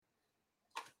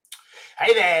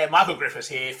Hey there, Michael Griffiths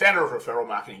here, founder of Referral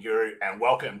Marketing Guru, and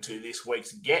welcome to this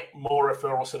week's Get More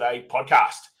Referrals Today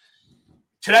podcast.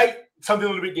 Today, something a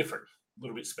little bit different, a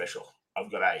little bit special.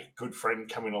 I've got a good friend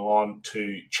coming along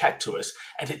to chat to us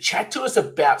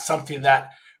about something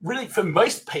that really, for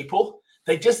most people,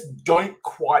 they just don't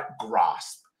quite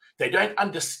grasp. They don't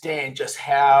understand just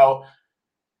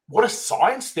what a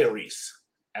science there is.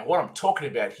 And what I'm talking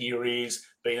about here is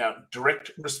being a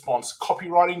direct response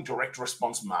copywriting, direct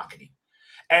response marketing.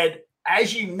 And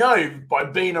as you know, by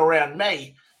being around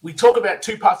me, we talk about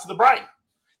two parts of the brain.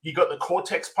 You've got the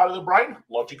cortex part of the brain,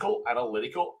 logical,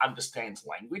 analytical, understands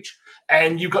language.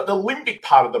 And you've got the limbic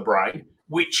part of the brain,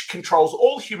 which controls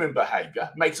all human behavior,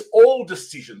 makes all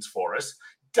decisions for us,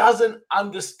 doesn't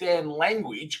understand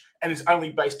language, and is only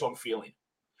based on feeling.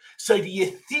 So do you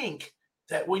think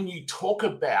that when you talk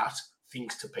about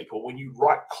things to people, when you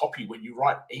write copy, when you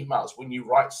write emails, when you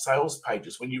write sales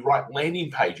pages, when you write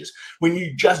landing pages, when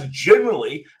you just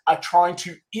generally are trying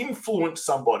to influence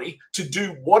somebody to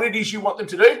do what it is you want them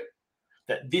to do,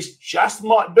 that this just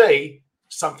might be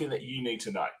something that you need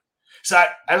to know? So,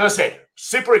 as I said,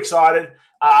 super excited.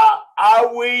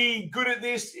 Are we good at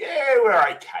this? Yeah, we're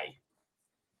okay.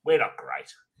 We're not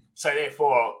great. So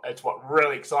therefore, it's what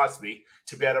really excites me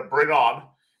to be able to bring on.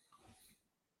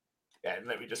 And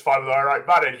let me just find the right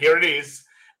button. Here it is.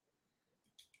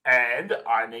 And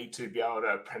I need to be able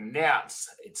to pronounce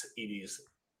it. It is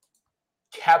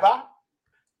Csaba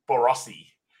Borossi.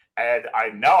 And I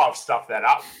know I've stuffed that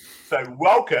up. So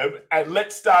welcome. And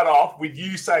let's start off with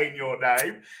you saying your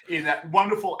name in that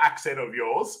wonderful accent of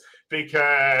yours,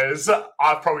 because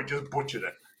I've probably just butchered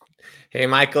it. Hey,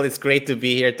 Michael, it's great to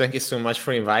be here. Thank you so much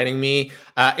for inviting me.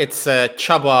 It's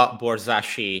Csaba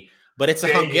Borossi. But it's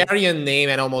a Hungarian name,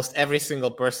 and almost every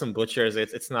single person butchers it.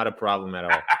 It's not a problem at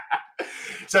all.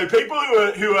 So people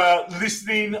who are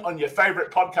listening on your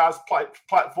favorite podcast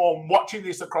platform, watching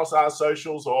this across our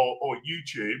socials or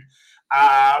YouTube,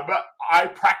 but I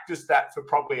practiced that for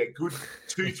probably a good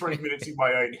 2-3 minutes in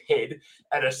my own head.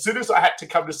 And as soon as I had to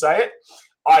come to say it,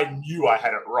 I knew I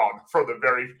had it wrong from the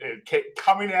very kept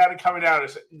coming out. I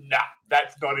said, nah,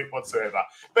 that's not it whatsoever.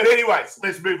 But anyways,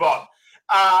 let's move on.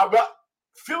 But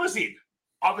fill us in.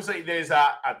 Obviously, there's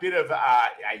a bit of a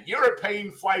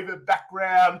European flavored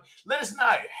background. Let us know,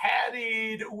 how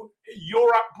did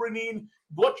your upbringing,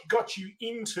 what got you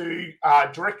into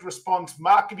direct response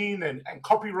marketing and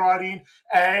copywriting?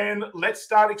 And let's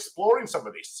start exploring some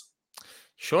of this.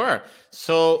 Sure.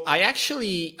 So I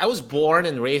was born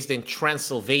and raised in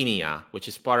Transylvania, which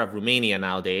is part of Romania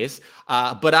nowadays.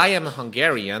 But I am a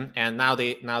Hungarian, and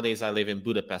nowadays I live in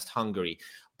Budapest, Hungary.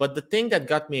 But the thing that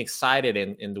got me excited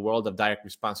in the world of direct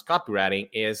response copywriting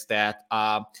is that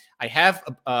I have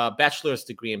a bachelor's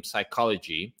degree in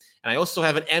psychology, and I also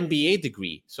have an MBA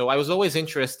degree. So I was always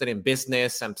interested in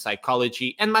business and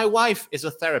psychology, and my wife is a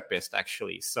therapist,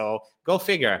 actually. So go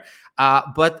figure.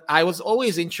 But I was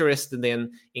always interested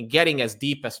in getting as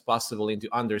deep as possible into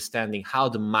understanding how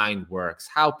the mind works,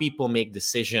 how people make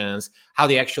decisions, how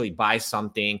they actually buy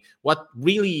something, what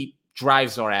really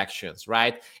drives our actions,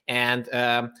 right? And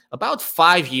about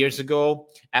 5 years ago,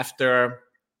 after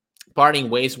parting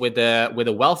ways with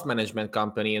a wealth management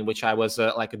company in which I was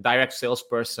like a direct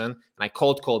salesperson, and I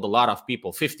cold called a lot of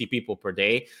people, 50 people per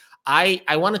day, I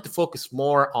wanted to focus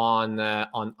more on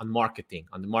marketing,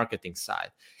 on the marketing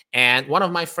side. And one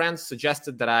of my friends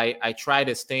suggested that I try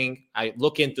this thing. I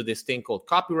look into this thing called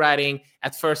copywriting.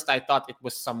 At first, I thought it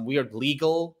was some weird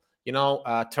legal,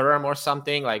 term or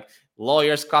something, like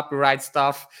lawyers copyright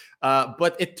stuff.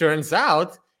 But it turns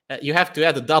out you have to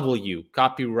add a W,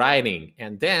 copywriting.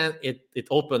 And then it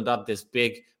opened up this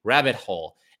big rabbit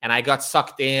hole. And I got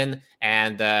sucked in,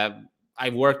 and I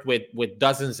worked with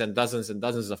dozens and dozens and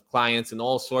dozens of clients in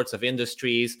all sorts of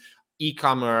industries,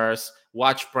 e-commerce,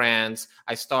 watch brands.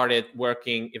 I started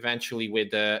working eventually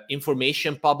with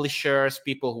information publishers,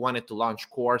 people who wanted to launch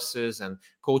courses and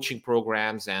coaching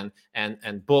programs and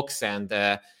books and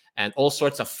all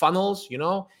sorts of funnels,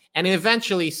 and it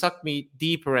eventually sucked me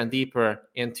deeper and deeper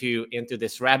into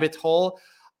this rabbit hole.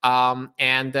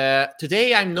 And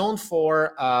today I'm known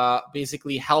for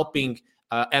basically helping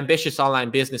ambitious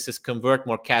online businesses convert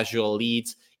more casual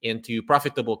leads into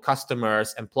profitable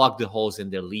customers and plug the holes in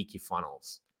their leaky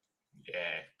funnels.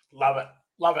 Yeah, love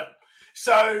it.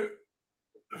 So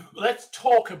let's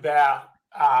talk about,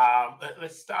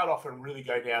 let's start off and really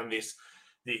go down this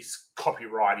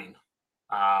copywriting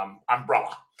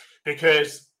umbrella,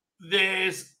 because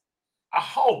there's a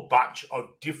whole bunch of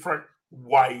different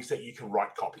ways that you can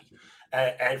write copy.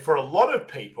 And for a lot of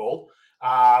people,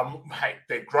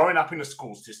 they're growing up in a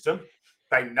school system.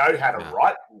 They know how to Yeah.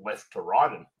 write left to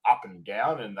right and up and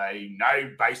down, and they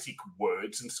know basic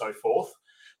words and so forth.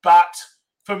 But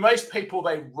for most people,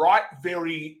 they write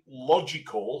very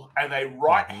logical, and they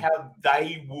write how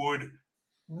they would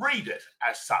read it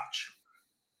as such.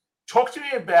 Talk to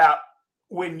me about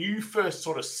when you first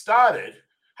sort of started.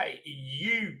 Hey,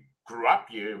 you grew up,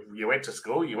 you went to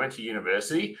school, you went to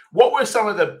university. What were some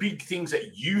of the big things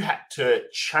that you had to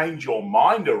change your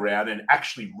mind around and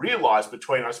actually realize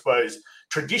between, I suppose,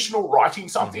 traditional writing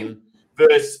something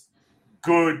versus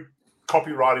good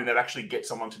copywriting that actually gets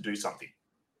someone to do something?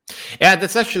 Yeah,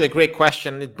 that's actually a great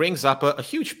question. It brings up a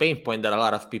huge pain point that a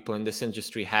lot of people in this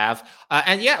industry have.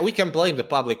 And yeah, we can blame the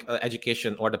public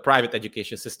education or the private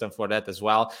education system for that as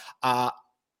well.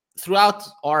 Throughout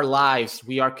our lives,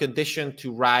 we are conditioned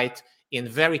to write in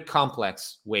very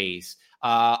complex ways.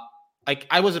 Like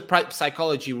I was a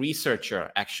psychology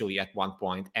researcher actually at one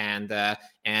point, and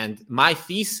my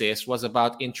thesis was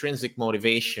about intrinsic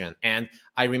motivation. And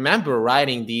I remember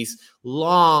writing these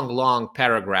long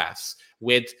paragraphs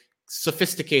with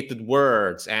sophisticated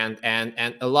words and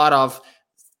a lot of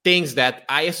things that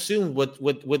I assumed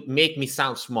would make me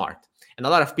sound smart. And a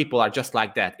lot of people are just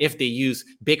like that. If they use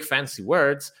big fancy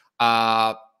words,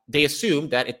 they assume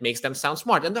that it makes them sound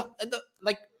smart. And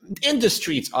like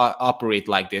industries operate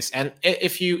like this. And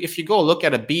if you go look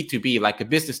at a B2B, like a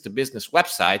business to business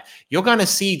website, you're gonna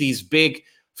see these big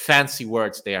fancy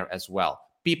words there as well.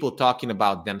 People talking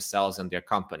about themselves and their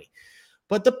company.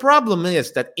 But the problem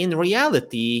is that in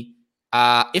reality,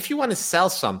 if you want to sell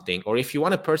something or if you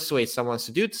want to persuade someone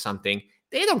to do something,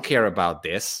 they don't care about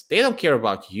this. They don't care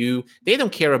about you. They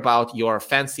don't care about your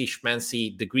fancy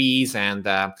schmancy degrees and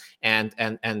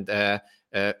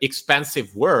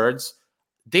expensive words.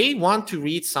 They want to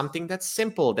read something that's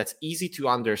simple, that's easy to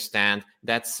understand,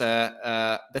 that's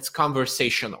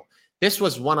conversational. This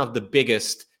was one of the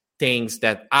biggest things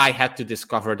that I had to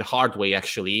discover the hard way.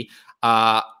 Actually,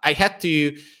 I had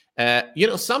to.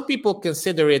 Some people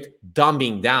consider it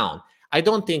dumbing down. I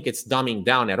don't think it's dumbing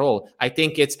down at all. I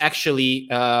think it's actually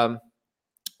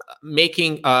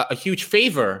making a huge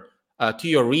favor to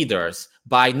your readers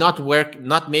by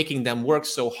not making them work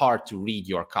so hard to read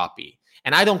your copy.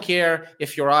 And I don't care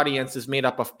if your audience is made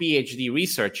up of PhD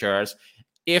researchers.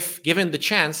 If given the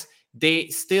chance, they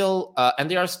still, and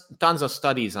there are tons of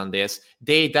studies on this,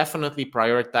 they definitely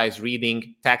prioritize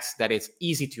reading text that is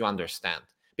easy to understand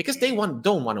because they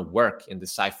don't want to work in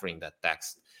deciphering that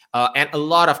text. And a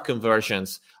lot of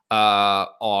conversions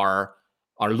are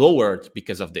lowered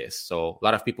because of this. So a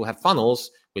lot of people have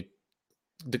funnels with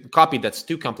the copy that's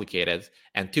too complicated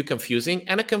and too confusing,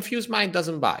 and a confused mind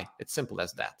doesn't buy. It's simple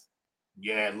as that.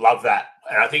 Yeah, love that.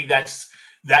 And I think that's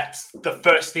the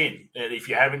first thing. And if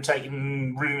you haven't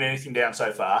written anything down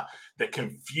so far, the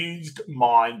confused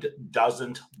mind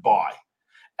doesn't buy.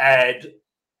 And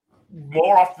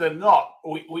more often than not,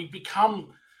 we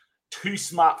become too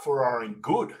smart for our own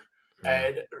good.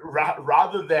 And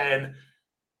rather than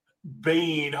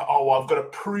being, I've got to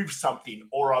prove something,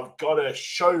 or I've got to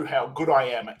show how good I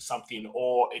am at something,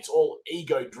 or it's all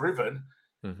ego driven,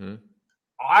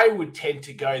 I would tend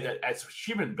to go that as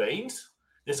human beings,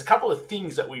 there's a couple of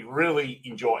things that we really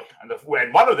enjoy. And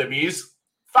one of them is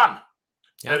fun.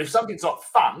 Yeah. And if something's not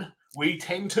fun, we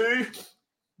tend to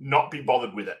not be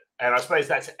bothered with it. And I suppose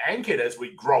that's anchored as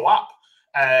we grow up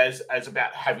as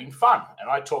about having fun. And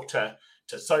I talk to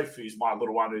Sophie, who's my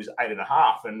little one who's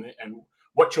 8.5, and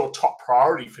what's your top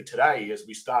priority for today as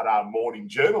we start our morning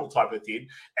journal type of thing.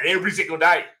 And every single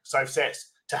day, Soph says,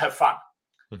 to have fun.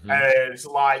 And it's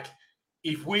like,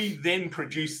 if we then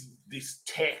produce this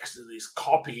text, this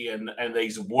copy and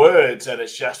these words, and it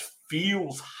just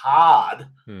feels hard,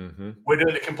 we're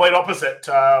doing the complete opposite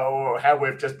or how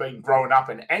we've just been growing up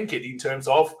and anchored in terms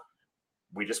of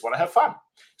we just want to have fun.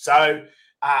 So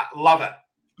love it.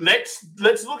 Let's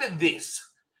look at this.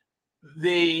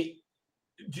 Do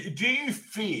you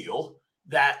feel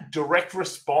that direct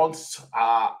response,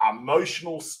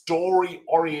 emotional,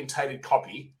 story-orientated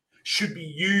copy should be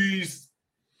used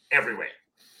everywhere?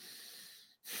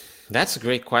 That's a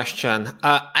great question.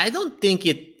 I don't think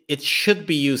it should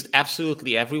be used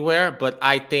absolutely everywhere, but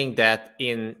I think that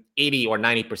in 80 or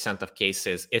 90% of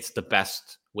cases, it's the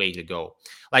best way to go.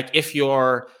 Like if you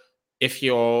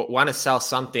want to sell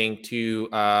something to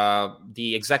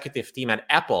the executive team at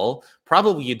Apple,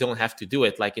 probably you don't have to do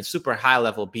it. Like in super high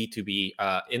level B2B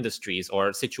industries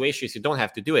or situations, you don't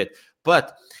have to do it.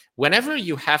 But whenever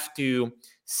you have to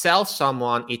sell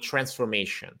someone a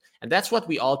transformation, and that's what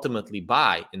we ultimately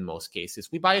buy in most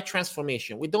cases. We buy a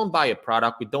transformation. We don't buy a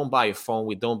product. We don't buy a phone.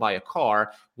 We don't buy a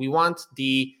car. We want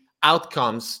the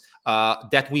outcomes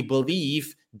that we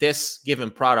believe this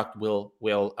given product will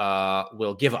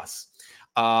give us.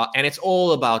 And it's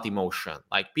all about emotion.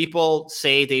 Like, people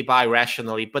say they buy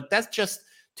rationally, but that's just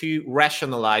to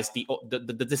rationalize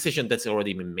the decision that's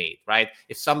already been made, right?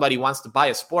 If somebody wants to buy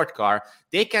a sport car,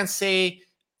 they can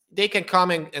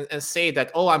come and say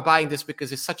that, oh, I'm buying this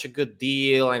because it's such a good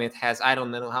deal and it has, I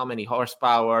don't know how many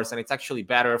horsepowers, and it's actually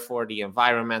better for the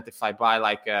environment if I buy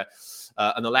like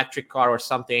an electric car or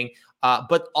something.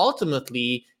 But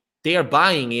ultimately, they are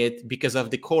buying it because of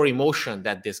the core emotion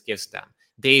that this gives them.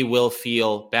 They will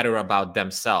feel better about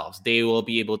themselves. They will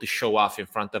be able to show off in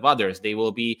front of others. They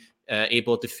will be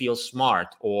able to feel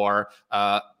smart, or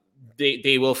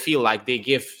they will feel like they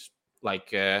give like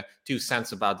 2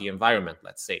 cents about the environment,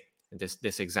 let's say, in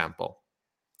this example.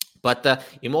 But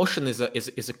emotion is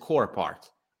a core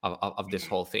part of this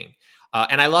whole thing.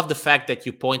 And I love the fact that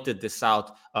you pointed this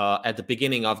out at the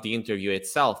beginning of the interview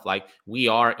itself. Like, we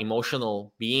are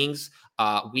emotional beings.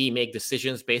 We make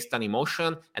decisions based on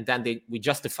emotion, and then we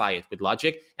justify it with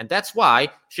logic. And that's why,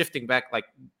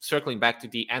 circling back to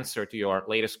the answer to your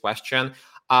latest question,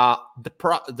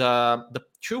 the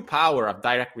true power of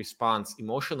direct response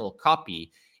emotional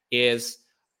copy is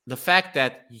the fact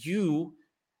that you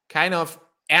kind of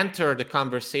enter the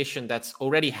conversation that's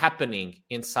already happening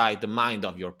inside the mind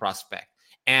of your prospect.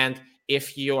 And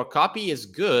if your copy is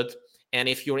good, and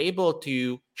if you're able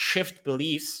to shift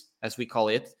beliefs, as we call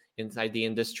it inside the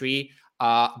industry,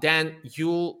 then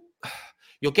you'll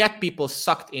get people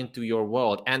sucked into your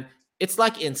world. And it's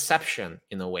like Inception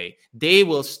in a way. They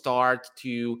will start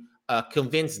to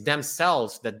convince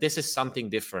themselves that this is something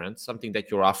different, something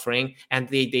that you're offering, and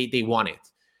they want it.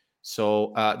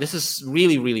 So this is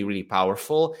really, really, really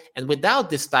powerful. And without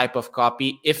this type of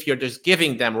copy, if you're just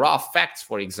giving them raw facts,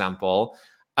 for example,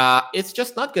 it's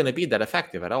just not going to be that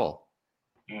effective at all.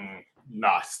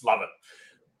 Nice. Love it.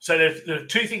 So there are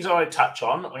 2 things I want to touch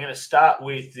on. I'm going to start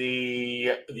with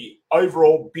the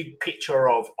overall big picture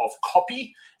of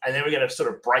copy, and then we're going to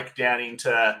sort of break down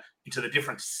into the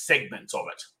different segments of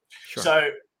it. Sure. So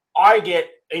I get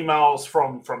emails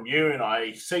from you, and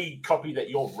I see copy that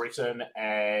you've written,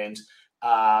 and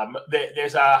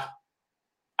there's a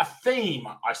theme,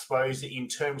 I suppose, in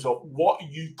terms of what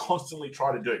you constantly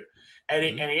try to do. And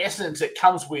in essence, it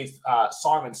comes with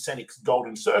Simon Sinek's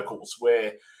Golden Circles,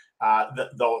 where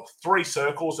the 3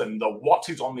 circles and the what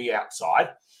is on the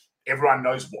outside, everyone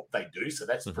knows what they do, so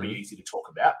that's pretty easy to talk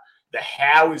about. The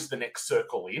how is the next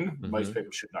circle in. Most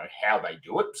people should know how they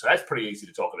do it, so that's pretty easy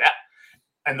to talk about.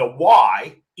 And the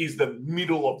why is the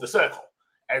middle of the circle.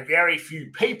 And very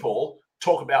few people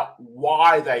talk about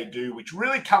why they do, which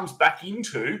really comes back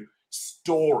into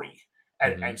story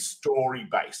and story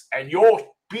base. And you're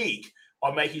big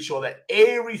on making sure that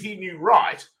everything you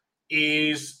write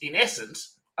is, in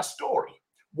essence, a story.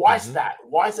 Why is that?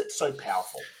 Why is it so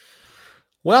powerful?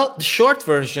 Well, the short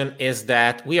version is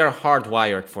that we are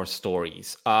hardwired for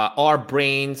stories. Our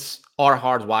brains are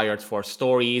hardwired for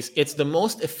stories. It's the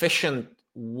most efficient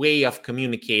way of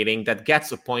communicating that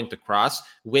gets a point across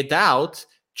without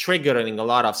triggering a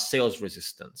lot of sales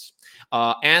resistance.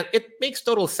 And it makes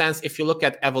total sense if you look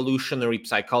at evolutionary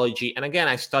psychology. And again,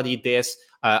 I studied this.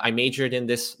 I majored in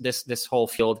this whole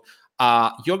field.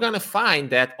 You're going to find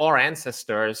that our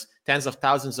ancestors, tens of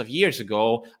thousands of years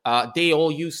ago, they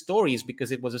all used stories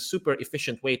because it was a super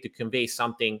efficient way to convey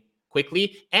something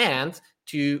quickly and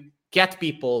to get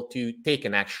people to take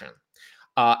an action.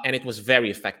 And it was very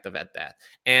effective at that.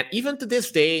 And even to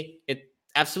this day, it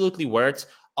absolutely works.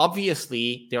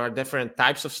 Obviously, there are different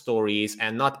types of stories,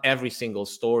 and not every single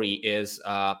story is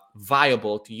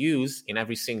viable to use in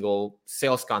every single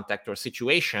sales contact or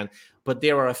situation. But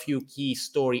there are a few key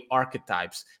story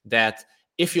archetypes that,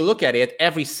 if you look at it,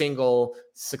 every single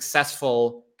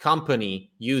successful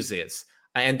company uses.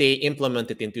 And they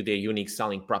implement it into their unique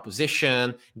selling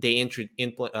proposition. They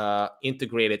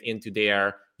integrate it into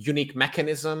their unique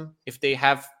mechanism, if they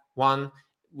have one,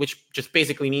 which just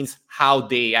basically means how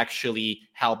they actually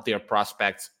help their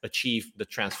prospects achieve the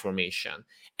transformation.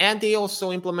 And they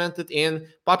also implement it in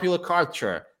popular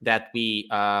culture that we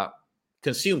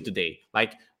consume today.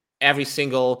 Like, every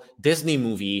single Disney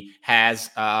movie has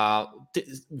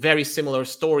very similar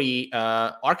story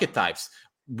archetypes.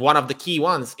 One of the key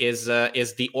ones is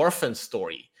the orphan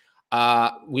story.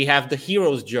 We have the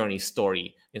hero's journey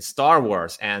story in Star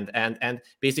Wars, and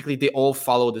basically they all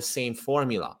follow the same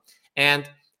formula. And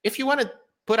if you want to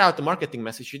put out the marketing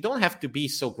message, you don't have to be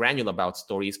so granular about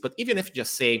stories, but even if you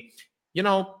just say,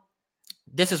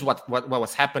 this is what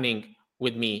was happening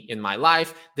with me in my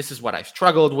life, this is what I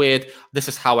struggled with, this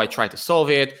is how I tried to solve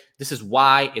it, this is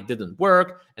why it didn't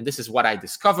work, and this is what I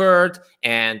discovered,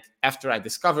 and after I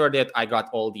discovered it, I got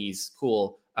all these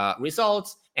cool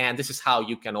results, and this is how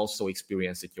you can also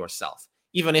experience it yourself.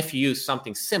 Even if you use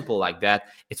something simple like that,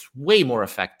 it's way more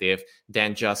effective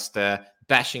than just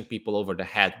bashing people over the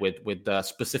head with the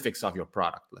specifics of your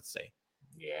product, let's say.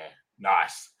 Yeah,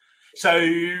 nice. So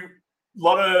a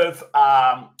lot of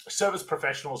service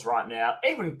professionals right now,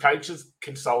 even coaches,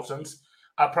 consultants,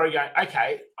 are probably going,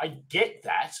 okay, I get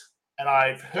that, and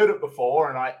I've heard it before,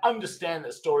 and I understand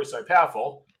that story is so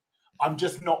powerful. I'm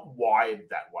just not wired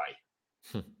that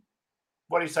way.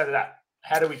 What do you say to that?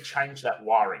 How do we change that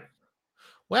wiring?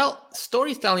 Well,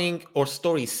 storytelling or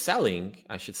story selling,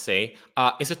 I should say,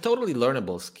 is a totally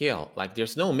learnable skill. Like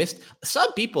there's no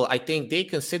some people, I think they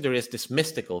consider it this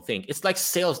mystical thing. It's like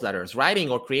sales letters, writing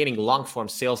or creating long form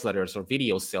sales letters or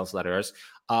video sales letters.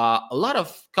 A lot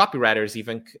of copywriters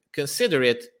even consider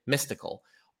it mystical,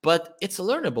 but it's a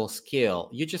learnable skill.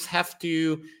 You just have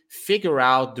to figure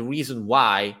out the reason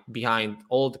why behind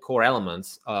all the core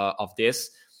elements of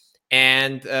this.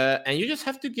 And you just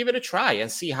have to give it a try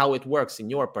and see how it works in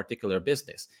your particular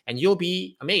business, and you'll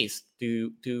be amazed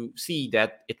to see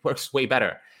that it works way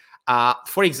better.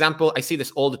 For example, I see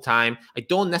this all the time. I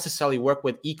don't necessarily work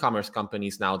with e-commerce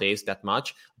companies nowadays that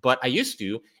much, but I used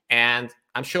to. And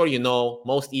I'm sure you know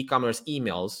most e-commerce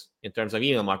emails in terms of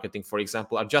email marketing, for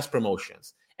example, are just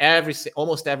promotions.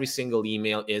 Almost every single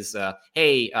email is,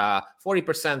 hey,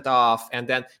 40% off, and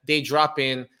then they drop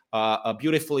in a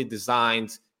beautifully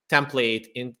designed template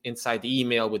inside the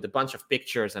email with a bunch of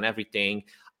pictures and everything.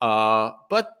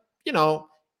 But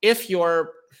if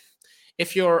you're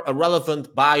a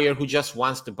relevant buyer who just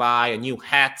wants to buy a new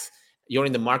hat, you're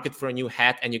in the market for a new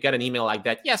hat, and you get an email like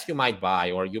that, yes, you might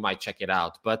buy or you might check it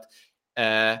out. But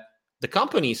the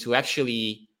companies who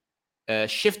actually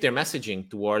shift their messaging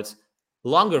towards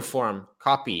longer form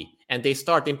copy, and they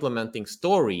start implementing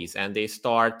stories, and they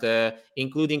start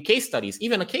including case studies.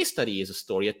 Even a case study is a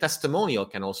story. A testimonial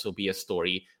can also be a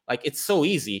story. Like, it's so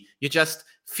easy. You just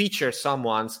feature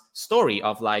someone's story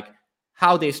of like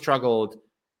how they struggled,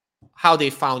 how they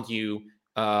found you,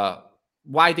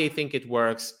 why they think it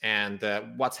works, and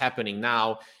what's happening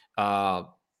now.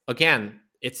 Again,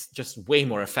 it's just way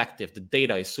more effective. The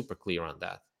data is super clear on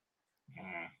that.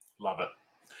 Love it.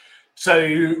 So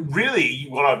really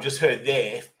what I've just heard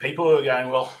there, people are going,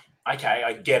 well, okay,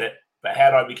 I get it, but how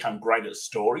do I become great at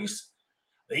stories?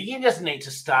 You just need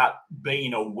to start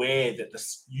being aware that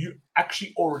you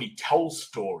actually already tell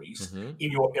stories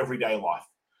in your everyday life.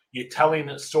 You're telling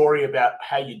a story about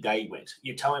how your day went.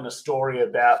 You're telling a story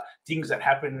about things that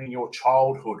happened in your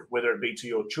childhood, whether it be to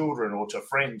your children or to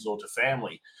friends or to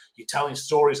family. You're telling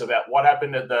stories about what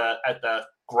happened at the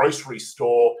grocery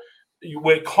store.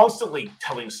 We're constantly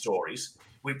telling stories.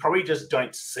 We probably just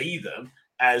don't see them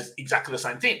as exactly the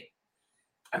same thing,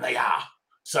 and they are.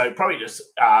 So probably just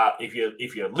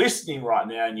if you're listening right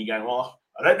now and you're going, well,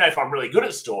 I don't know if I'm really good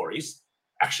at stories,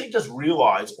 actually just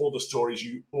realize all the stories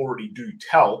you already do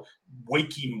tell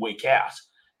week in, week out,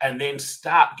 and then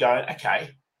start going,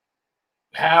 okay,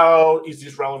 how is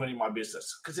this relevant in my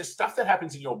business? Because there's stuff that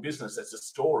happens in your business that's a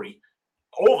story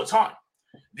all the time.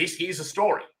 Here's a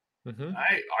story.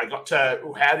 I got to,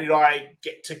 how did I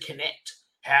get to connect?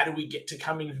 How do we get to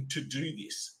come in to do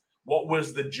this? What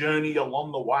was the journey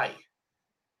along the way?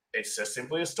 It's just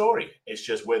simply a story. It's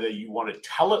just whether you want to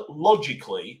tell it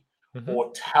logically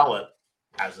or tell it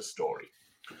as a story.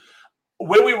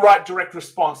 When we write direct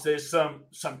response, there's some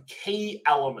key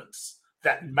elements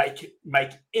that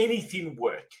make anything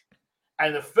work.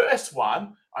 And the first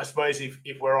one, I suppose,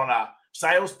 if we're on a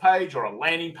sales page or a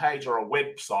landing page or a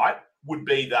website, would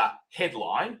be the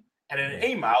headline, and in an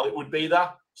email it would be the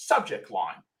subject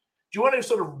line. Do you want to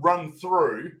sort of run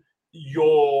through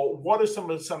what are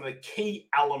some of the key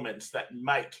elements that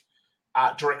make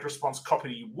direct response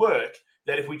copy work,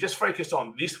 that if we just focus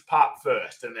on this part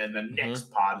first and then the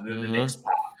next part and then the next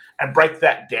part and break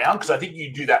that down, because I think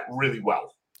you do that really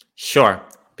well. Sure.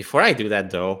 Before I do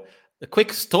that though, a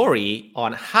quick story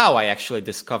on how I actually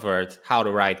discovered how to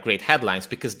write great headlines,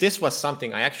 because this was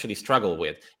something I actually struggled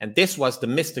with. And this was the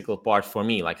mystical part for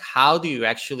me. Like, how do you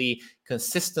actually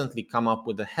consistently come up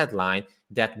with a headline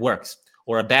that works,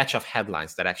 or a batch of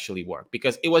headlines that actually work?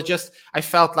 Because it was just, I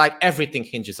felt like everything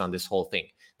hinges on this whole thing.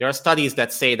 There are studies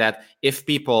that say that if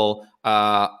people,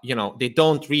 they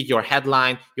don't read your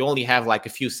headline, you only have like a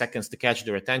few seconds to catch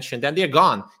their attention, then they're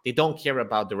gone. They don't care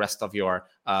about the rest of your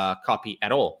copy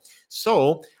at all.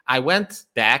 So I went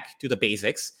back to the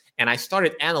basics and I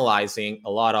started analyzing a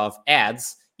lot of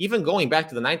ads, even going back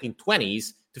to the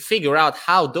 1920s, to figure out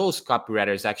how those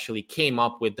copywriters actually came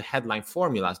up with the headline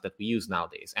formulas that we use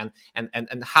nowadays,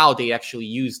 and how they actually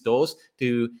use those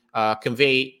to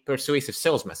convey persuasive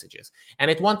sales messages.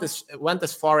 And it went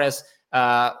as far as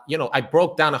I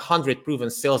broke down 100 proven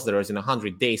sales leaders in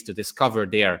 100 days to discover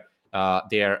their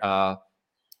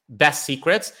best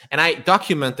secrets, and I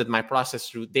documented my process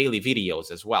through daily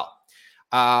videos as well.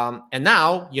 And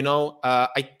now,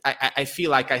 I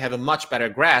feel like I have a much better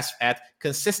grasp at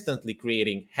consistently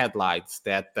creating headlines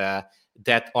that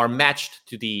are matched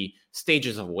to the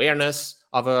stages of awareness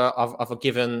of a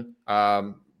given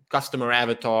customer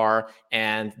avatar,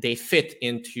 and they fit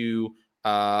into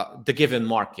the given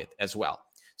market as well.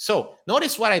 So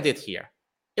notice what I did here.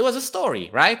 It was a story,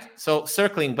 right? So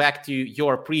circling back to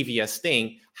your previous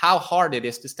thing, how hard it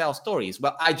is to tell stories.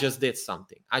 Well, I just did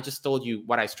something. I just told you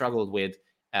what I struggled with,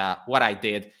 what I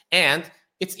did. And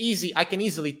it's easy. I can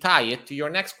easily tie it to your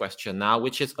next question now,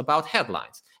 which is about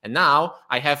headlines. And now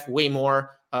I have way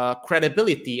more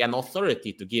credibility and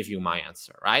authority to give you my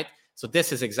answer, right? So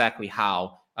this is exactly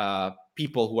how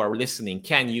people who are listening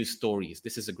can use stories.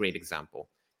 This is a great example,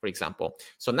 for example.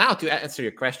 So now to answer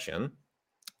your question,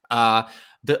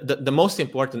 the most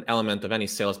important element of any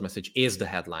sales message is the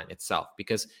headline itself,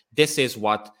 because this is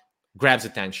what grabs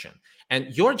attention.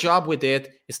 And your job with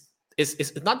it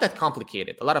is not that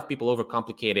complicated. A lot of people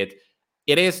overcomplicate it.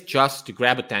 It is just to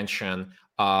grab attention.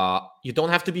 You don't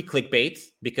have to be clickbait,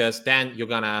 because then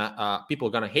people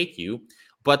are gonna hate you.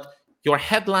 But your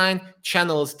headline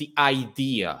channels the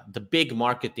idea, the big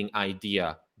marketing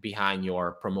idea behind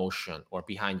your promotion or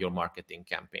behind your marketing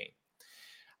campaign.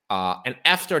 And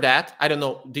after that, I don't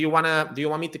know. Do you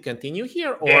want me to continue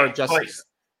here, or just please?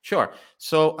 Sure.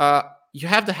 So you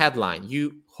have the headline.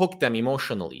 You hook them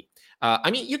emotionally.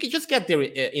 You can just get their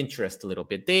interest a little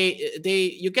bit.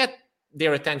 You get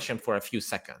their attention for a few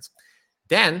seconds.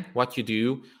 Then what you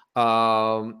do,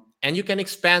 and you can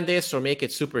expand this or make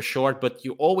it super short, but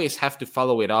you always have to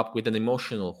follow it up with an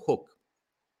emotional hook.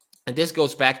 And this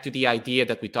goes back to the idea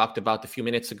that we talked about a few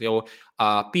minutes ago.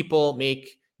 People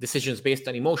make decisions based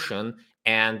on emotion,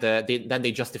 and then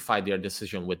they justify their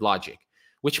decision with logic,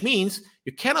 which means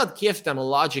you cannot give them a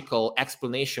logical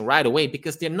explanation right away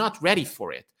because they're not ready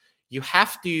for it. You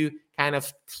have to kind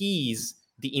of tease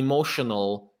the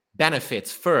emotional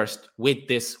benefits first with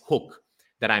this hook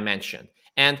that I mentioned.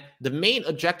 And the main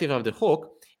objective of the hook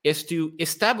is to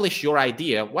establish your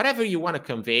idea, whatever you want to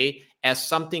convey, as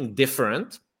something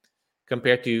different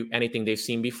compared to anything they've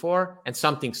seen before, and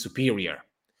something superior.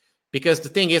 Because the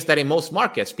thing is that in most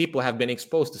markets, people have been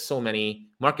exposed to so many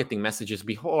marketing messages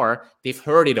before. They've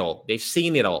heard it all. They've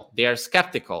seen it all. They're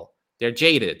skeptical. They're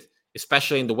jaded,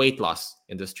 especially in the weight loss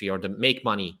industry or the make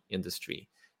money industry.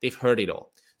 They've heard it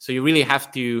all. So you really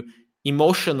have to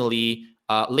emotionally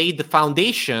lay the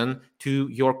foundation to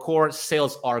your core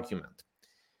sales argument.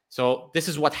 So this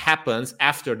is what happens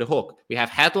after the hook. We have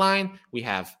headline, we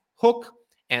have hook,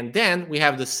 and then we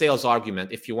have the sales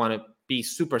argument, if you want to be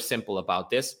super simple about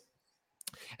this.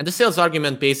 And the sales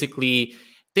argument, basically,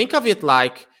 think of it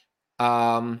like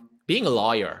being a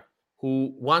lawyer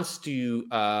who wants to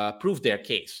prove their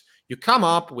case. You come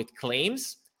up with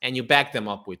claims and you back them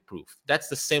up with proof. That's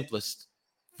the simplest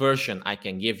version I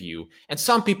can give you. And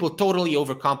some people totally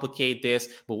overcomplicate this,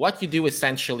 but what you do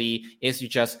essentially is you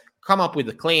just come up with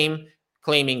a claim,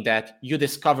 claiming that you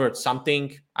discovered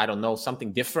something, I don't know,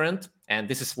 something different. And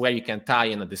this is where you can tie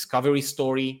in a discovery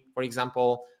story, for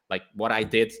example, like what I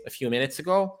did a few minutes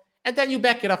ago. And then you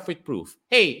back it up with proof.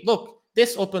 Hey, look,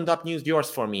 this opened up new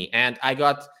doors for me, and I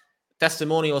got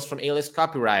testimonials from A-list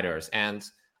copywriters and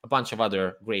a bunch of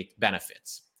other great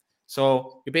benefits.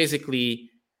 So you basically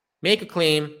make a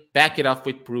claim, back it up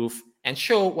with proof, and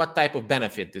show what type of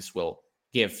benefit this will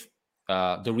give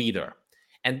the reader.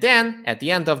 And then at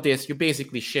the end of this, you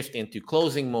basically shift into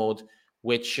closing mode,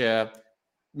 which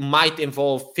might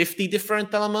involve 50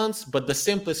 different elements, but the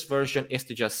simplest version is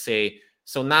to just say,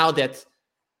 so now that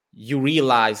you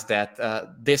realize that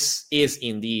this is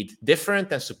indeed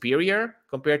different and superior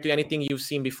compared to anything you've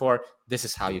seen before, this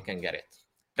is how you can get it.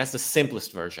 That's the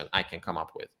simplest version I can come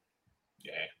up with.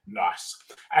 Yeah, nice.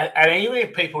 And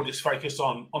even people just focus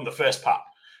on the first part,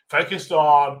 focused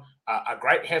on a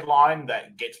great headline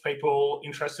that gets people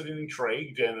interested and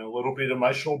intrigued and a little bit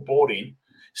emotional bought in.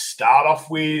 Start off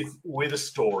with a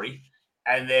story,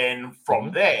 and then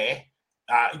from there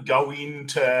go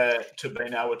into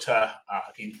being able to,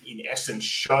 in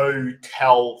essence,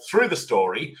 tell through the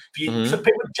story. So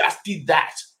people just did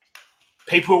that,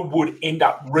 people would end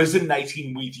up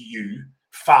resonating with you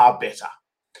far better.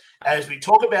 As we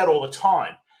talk about all the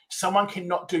time, someone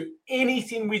cannot do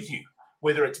anything with you,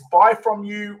 whether it's buy from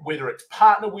you, whether it's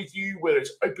partner with you, whether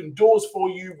it's open doors for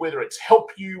you, whether it's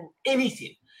help you,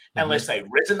 anything, unless they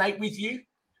resonate with you.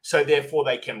 So therefore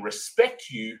they can respect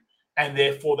you, and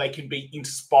therefore they can be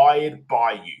inspired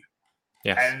by you.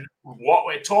 Yes. And what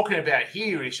we're talking about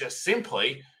here is just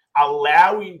simply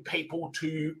allowing people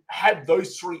to have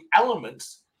those three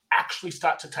elements actually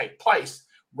start to take place,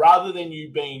 rather than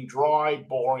you being dry,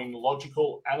 boring,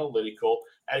 logical, analytical.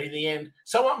 And in the end,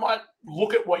 someone might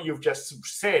look at what you've just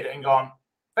said and gone,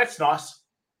 that's nice.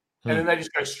 And then they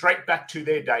just go straight back to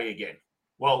their day again.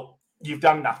 Well, you've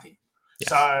done nothing. Yes.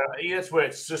 So that's where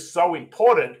it's just so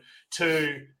important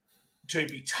to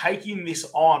be taking this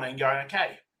on and going,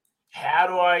 okay, how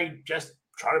do I just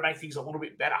try to make things a little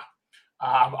bit better?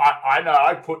 I know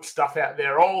I put stuff out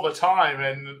there all the time,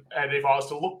 and if I was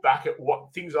to look back at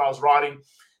what things I was writing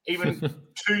even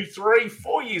 2, 3,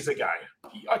 4 years ago,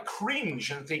 I cringe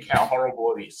and think how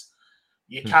horrible it is.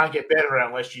 You can't get better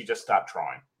unless you just start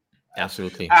trying.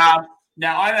 Absolutely.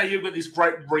 Now, I know you've got this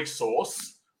great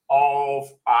resource of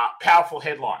powerful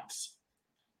headlines.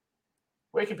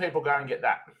 Where can people go and get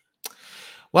that?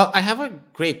 Well, I have a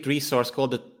great resource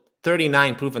called the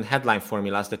 39 proven headline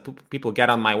formulas that people get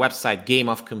on my website,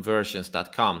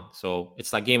 gameofconversions.com. So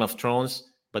it's like Game of Thrones,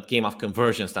 but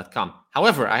gameofconversions.com.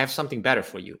 However, I have something better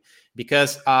for you,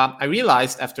 because I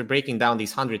realized after breaking down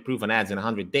these 100 proven ads in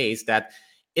 100 days that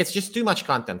it's just too much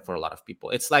content for a lot of people.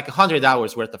 It's like 100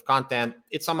 hours worth of content.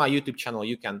 It's on my YouTube channel.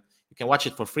 You can watch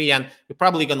it for free, and we're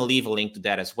probably going to leave a link to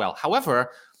that as well.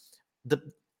 However,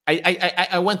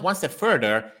 I went one step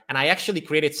further, and I actually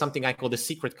created something I call the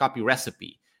secret copy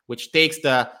recipe, which takes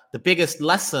the biggest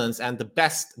lessons and the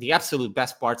absolute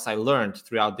best parts I learned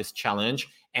throughout this challenge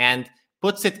and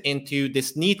puts it into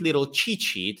this neat little cheat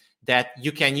sheet that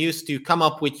you can use to come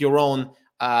up with your own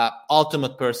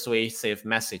ultimate persuasive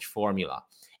message formula.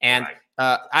 And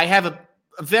I have a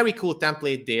very cool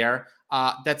template there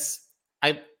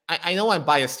I know I'm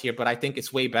biased here, but I think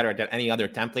it's way better than any other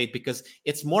template because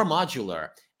it's more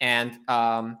modular. And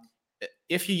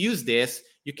if you use this,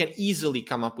 you can easily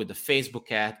come up with a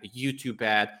Facebook ad, a YouTube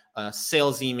ad, a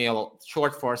sales email,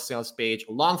 short form sales page,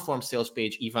 a long form sales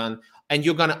page even, and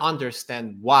you're going to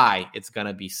understand why it's going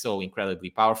to be so incredibly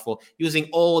powerful using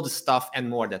all the stuff and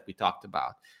more that we talked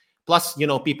about. Plus,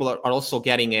 people are also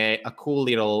getting a cool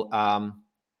little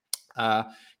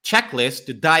checklist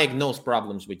to diagnose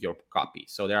problems with your copy.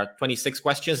 So there are 26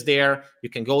 questions there. You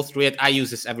can go through it. I use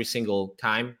this every single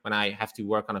time when I have to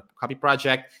work on a copy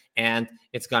project, and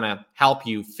it's going to help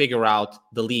you figure out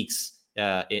the leaks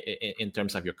in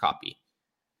terms of your copy.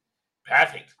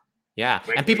 Perfect. Yeah.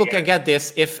 And people can get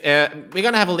this if we're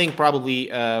going to have a link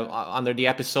probably under the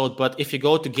episode, but if you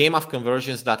go to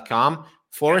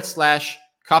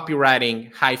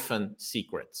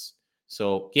gameofconversions.com/copywriting-secrets.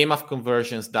 So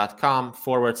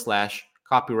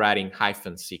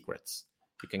gameofconversions.com/copywriting-secrets.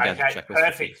 You can get the checklist.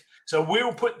 Perfect. So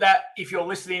we'll put that, if you're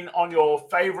listening on your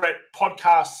favorite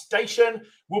podcast station,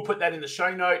 we'll put that in the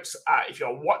show notes. If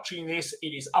you're watching this,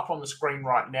 it is up on the screen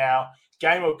right now.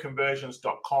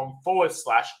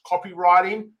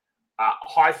 gameofconversions.com/copywriting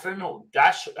hyphen or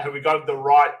dash. Have we got the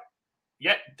right?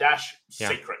 Yeah, dash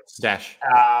secrets. Dash.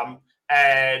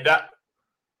 And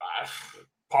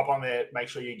pop on there, make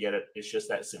sure you get it. It's just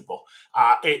that simple.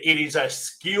 It is a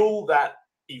skill that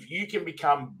if you can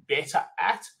become better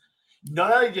at,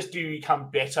 not only just do you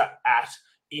become better at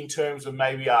in terms of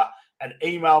maybe an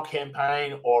email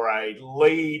campaign or a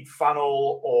lead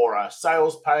funnel or a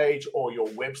sales page or your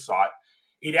website,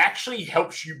 it actually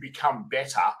helps you become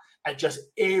better at just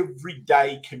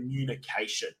everyday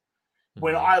communication. Mm-hmm.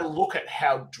 When I look at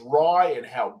how dry and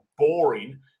how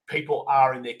boring people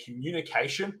are in their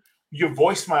communication, your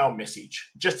voicemail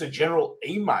message, just a general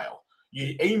email,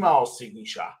 your email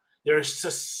signature. There is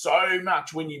just so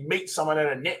much when you meet someone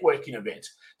at a networking event.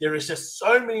 There is just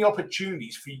so many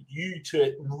opportunities for you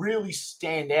to really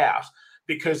stand out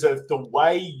because of the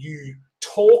way you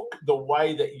talk, the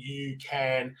way that you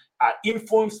can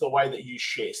influence, the way that you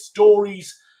share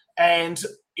stories. And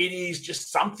it is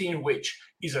just something which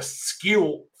is a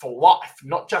skill for life,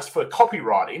 not just for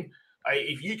copywriting.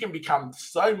 If you can become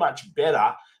so much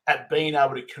better at being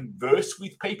able to converse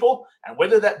with people, and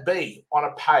whether that be on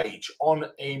a page, on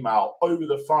email, over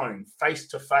the phone,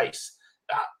 face-to-face,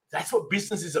 that's what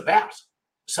business is about.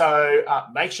 So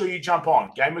make sure you jump on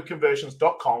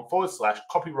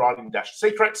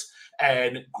gameofconversions.com/copywriting-secrets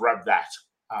and grab that.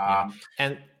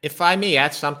 And if I may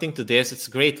add something to this, it's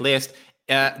a great list.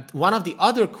 One of the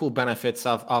other cool benefits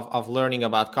of learning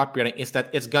about copywriting is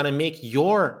that it's going to make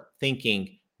your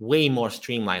thinking way more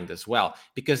streamlined as well,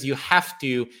 because you have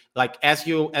to, like, as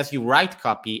you write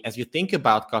copy, as you think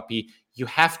about copy, you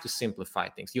have to simplify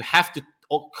things. You have to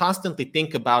constantly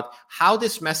think about how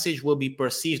this message will be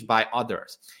perceived by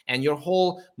others, and your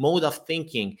whole mode of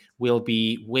thinking will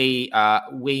be way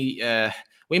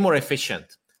more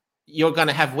efficient. you're going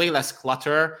to have way less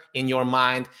clutter in your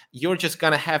mind. You're just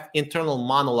going to have internal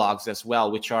monologues as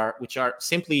well, which are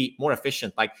simply more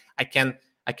efficient. Like I can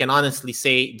honestly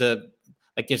say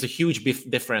there's a huge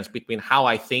difference between how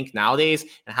I think nowadays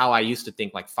and how I used to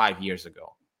think like 5 years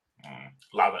ago.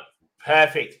 Love it.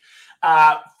 Perfect.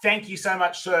 Thank you so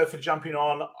much, sir, for jumping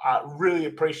on. Really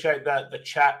appreciate the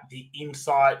chat, the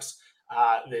insights.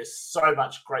 There's so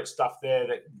much great stuff there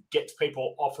that gets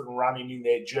people off and running in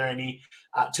their journey.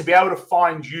 To be able to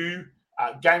find you,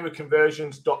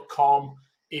 gamerconversions.com.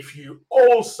 If you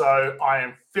also, I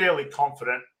am fairly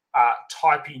confident,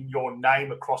 type in your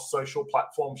name across social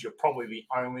platforms, you're probably the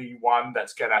only one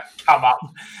that's going to come up.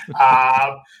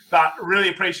 But really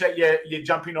appreciate you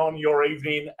jumping on your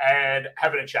evening and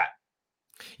having a chat.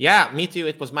 Yeah, me too.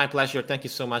 It was my pleasure. Thank you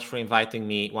so much for inviting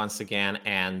me once again,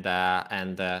 and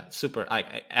super.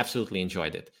 I absolutely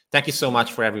enjoyed it. Thank you so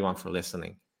much for everyone for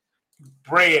listening.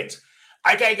 Brilliant.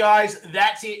 Okay, guys,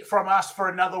 that's it from us for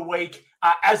another week.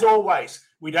 As always,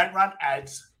 we don't run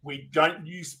ads. We don't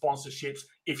use sponsorships.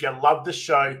 If you love the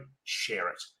show, share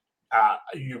it.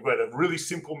 You've got a really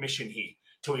simple mission here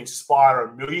to inspire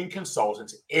 1 million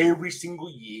consultants every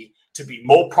single year to be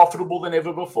more profitable than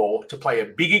ever before, to play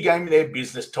a bigger game in their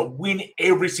business, to win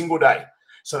every single day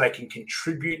so they can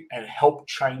contribute and help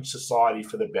change society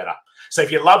for the better. So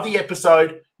if you love the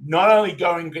episode, not only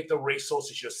go and get the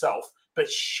resources yourself, but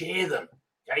share them.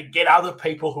 Okay? Get other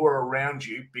people who are around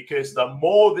you, because the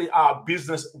more our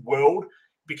business world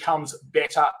becomes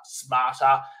better,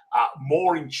 smarter,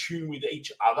 more in tune with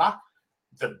each other,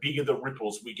 the bigger the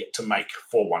ripples we get to make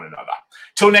for one another.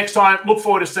 Till next time, look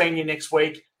forward to seeing you next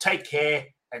week. Take care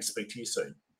and speak to you soon.